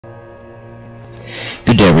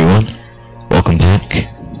Good day, everyone. Welcome back.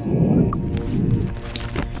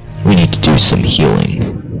 We need to do some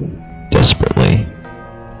healing. Desperately.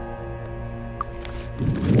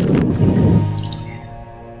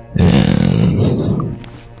 And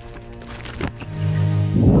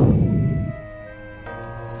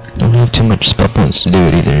don't have too much spell points to do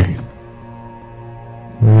it either.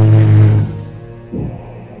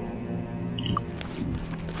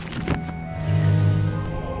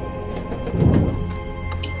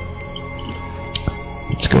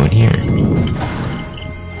 Let's go in here.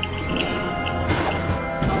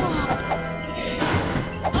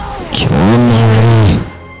 Kill him already.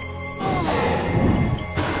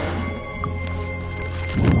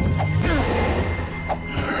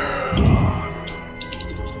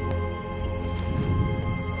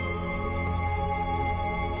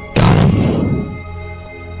 Got him.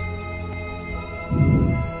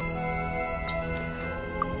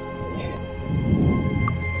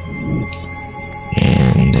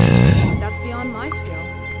 That's beyond my skill.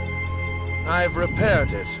 I've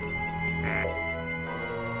repaired it.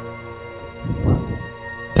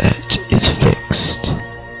 That is fixed.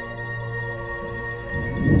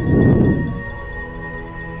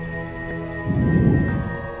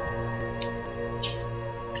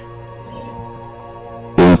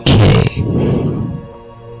 Okay.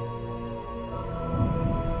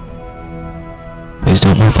 Please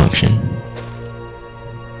don't malfunction.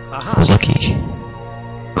 I was lucky.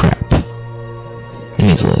 Crap.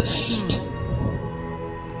 Enemies list.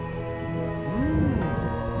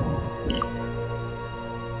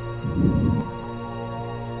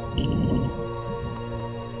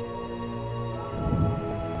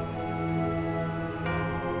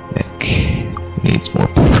 Heck. Needs more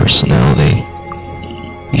personality.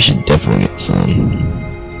 You should definitely get some.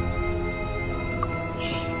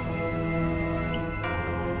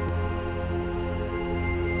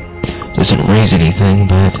 Doesn't raise anything,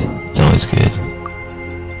 but it's always good.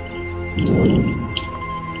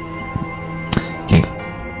 I think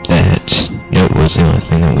that note was the only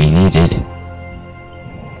thing that we needed.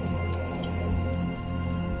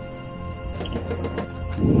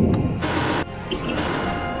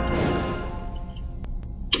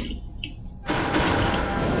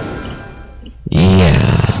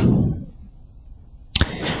 Yeah.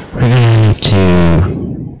 We're gonna have to...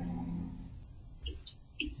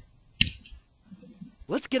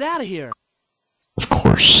 Let's get out of here. Of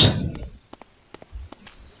course.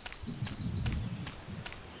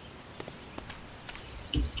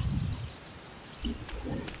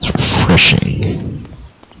 It's refreshing.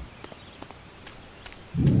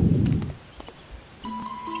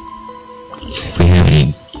 If we have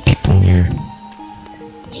any people here.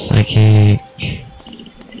 Psychic.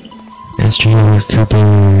 Astro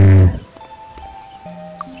Cooper.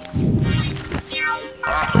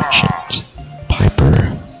 Merchant. Piper.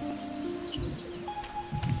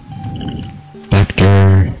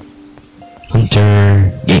 Vector.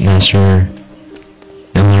 Hunter. Gatemaster.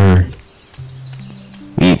 Miller.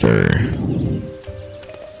 Weaver.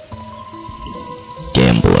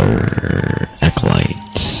 Gambler. Acolyte.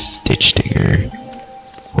 Ditch Digger.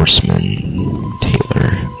 Horseman.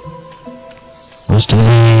 Tailor. Most of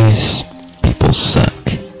these people suck.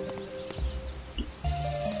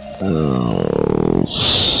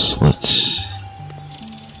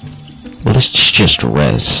 Let's just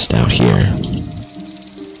rest out here.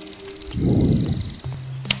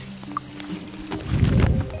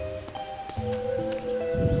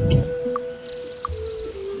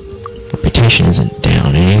 Reputation isn't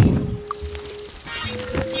down, eh?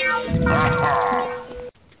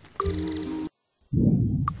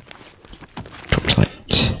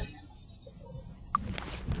 Torchlight.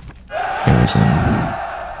 Arizona.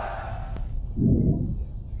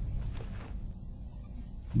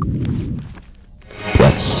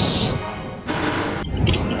 Bless.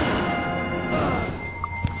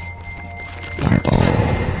 Fireball.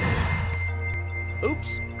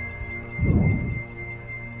 Oops.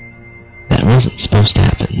 That wasn't supposed to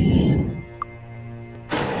happen.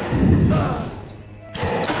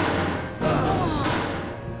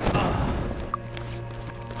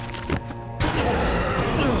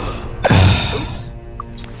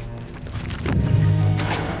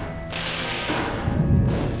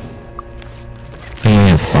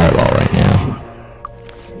 Fireball right now.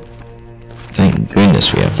 Thank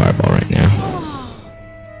goodness we have Fireball right now.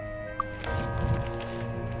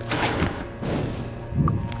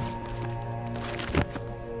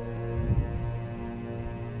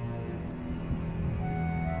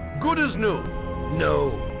 Good as new.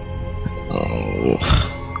 No. Oh.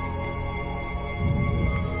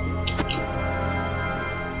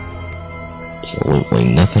 Absolutely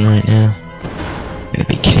nothing right now? You gotta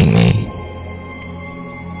be kidding me.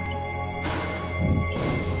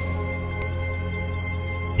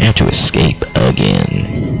 I have to escape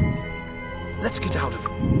again. Let's get out of...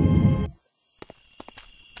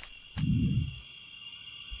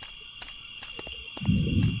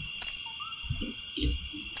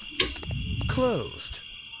 Closed.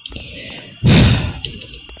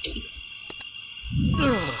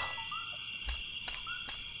 Ugh.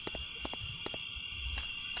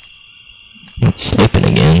 It's open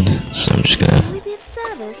again, so I'm just gonna Can we be of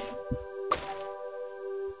service?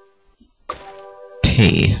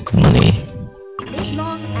 pay money. Live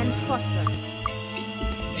long and prosper.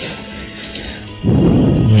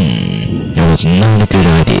 That was not a good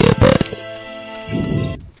idea, but...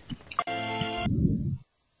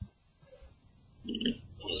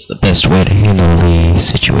 it's the best way to handle the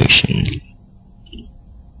situation.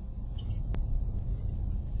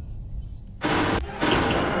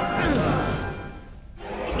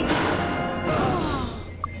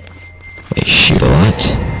 They shoot a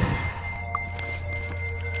lot.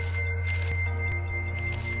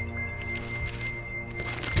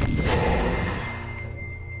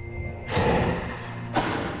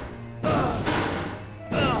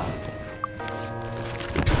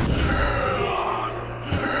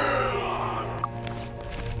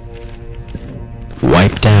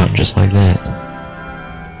 Wiped out just like that.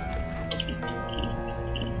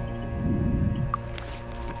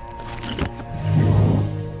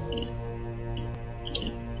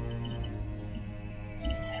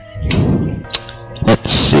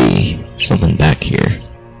 Let's see. Something back here.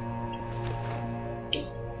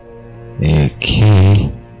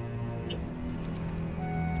 Okay.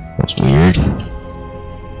 That's weird.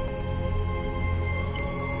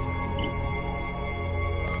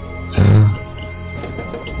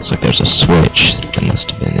 Looks like there's a switch. That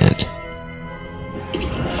must have been it.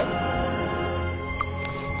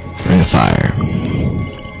 Ring of fire.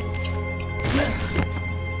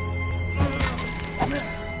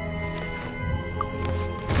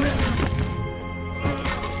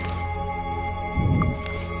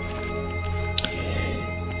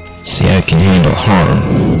 See, I can handle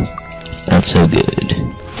harm. Not so good.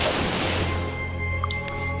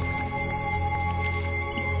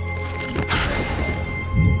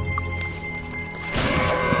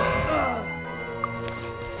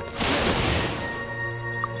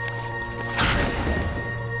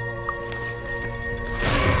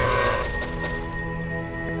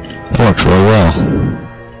 Worked really well.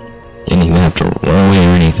 Didn't even have to run away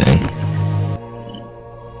or anything.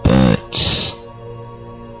 But...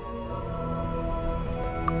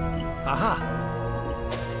 Aha!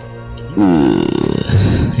 ooh,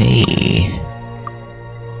 hey.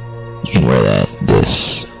 You can wear this.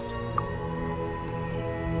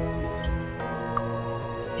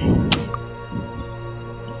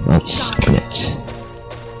 Let's open it.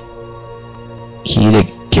 Key to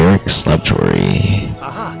Garrick's laboratory.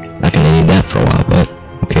 Aha! Not gonna need that for a while, but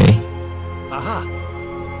okay. Aha!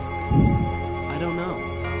 I don't know.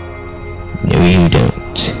 No, you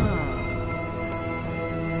don't.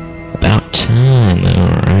 About time,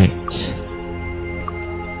 alright.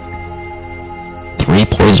 3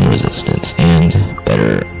 poison resistance and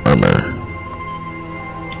better armor.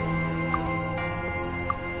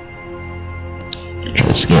 Try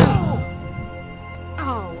this again.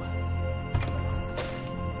 Oh.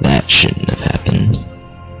 That shouldn't have happened.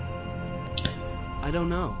 I don't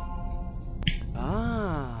know.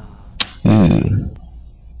 Ah. Ooh.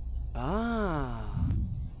 Ah.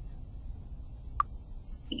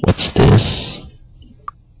 What's this?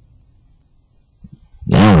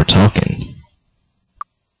 Now we're talking.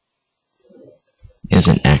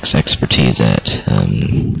 Isn't Axe expertise at,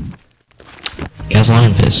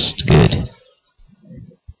 Gasoline Fist? Good.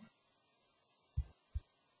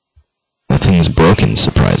 Nothing's broken,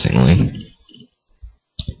 surprisingly.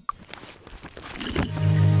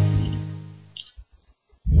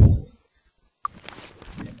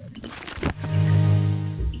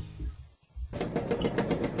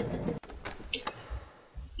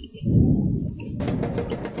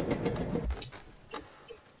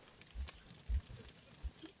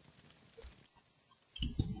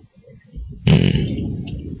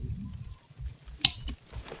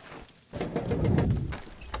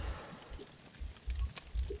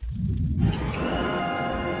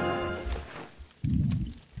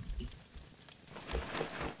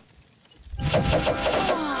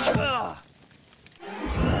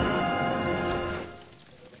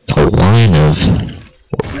 A line of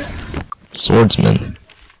swordsmen.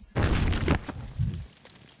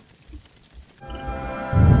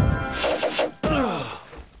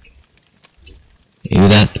 Knew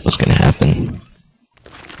that was gonna happen.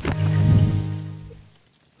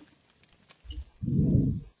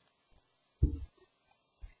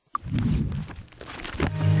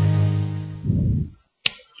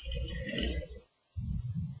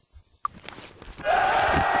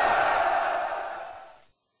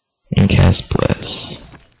 And cast Bless.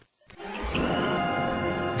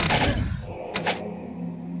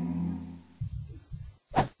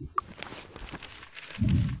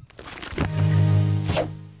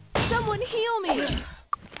 Someone heal me!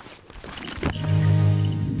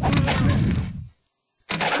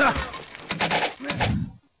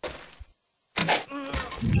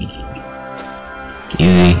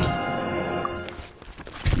 Easy.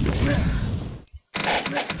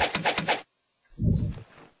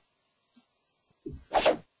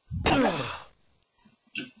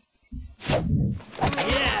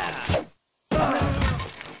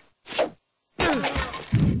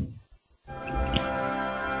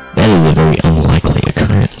 That is a very unlikely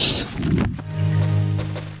occurrence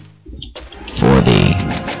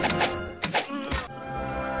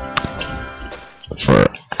for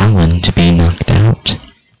Alan to be knocked out.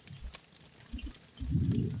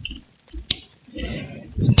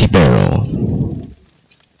 Empty barrel.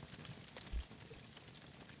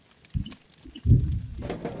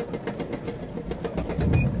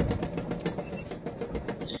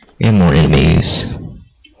 And more enemies.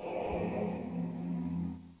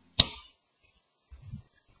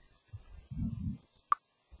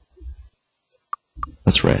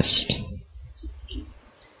 Let's rest.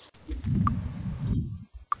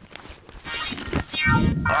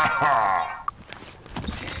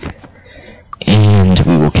 And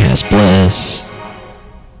we will cast Bless.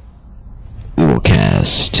 We will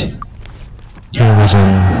cast Heroism.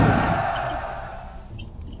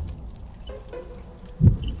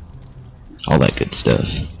 All that good stuff.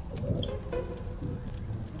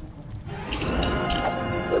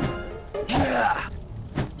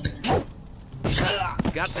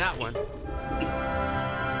 Got that one.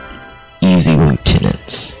 Easy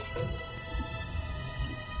lieutenants.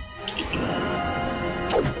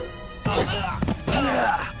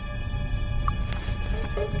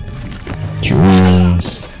 Two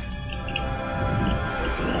wings.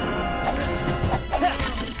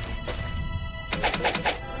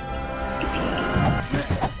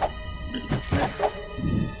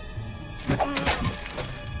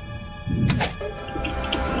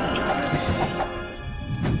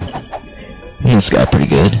 This got pretty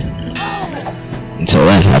good. Until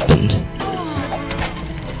that happened.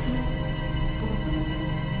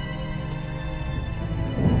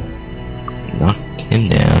 Knocked him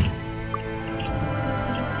down.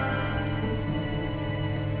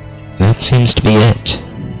 That seems to be it.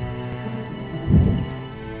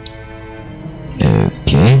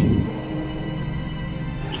 Okay.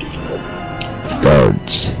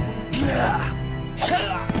 Guards.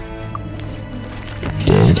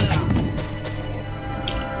 Dead.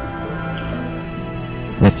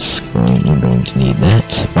 You're going to need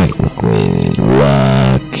that. White liquid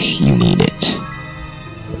rock, you need it.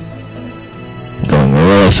 Going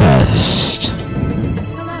really fast.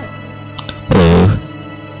 Hello.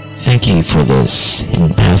 Thank you for this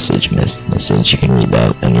hidden passage message. You can read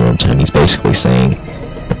that on your own time. He's basically saying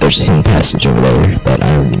that there's a hidden passage over there, but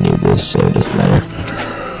I already knew this, so it doesn't matter.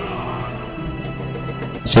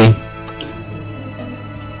 See?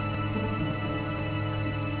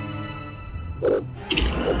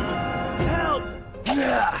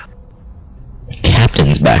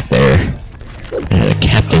 Captain's back there. I had a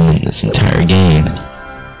captain in this entire game.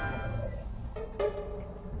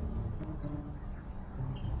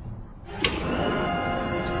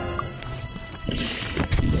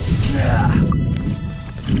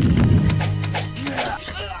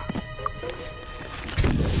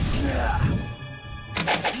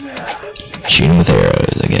 Shoot him with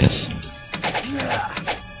arrows, I guess.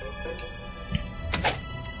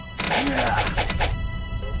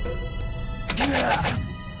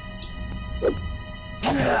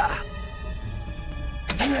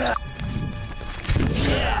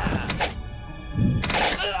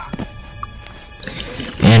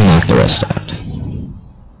 And knock the rest out.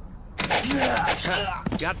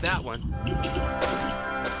 Got that one.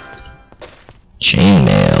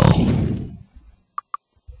 Chainmail.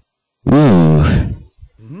 Ooh.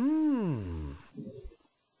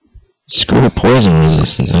 Screw poison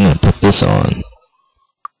resistance. I'm gonna put this on.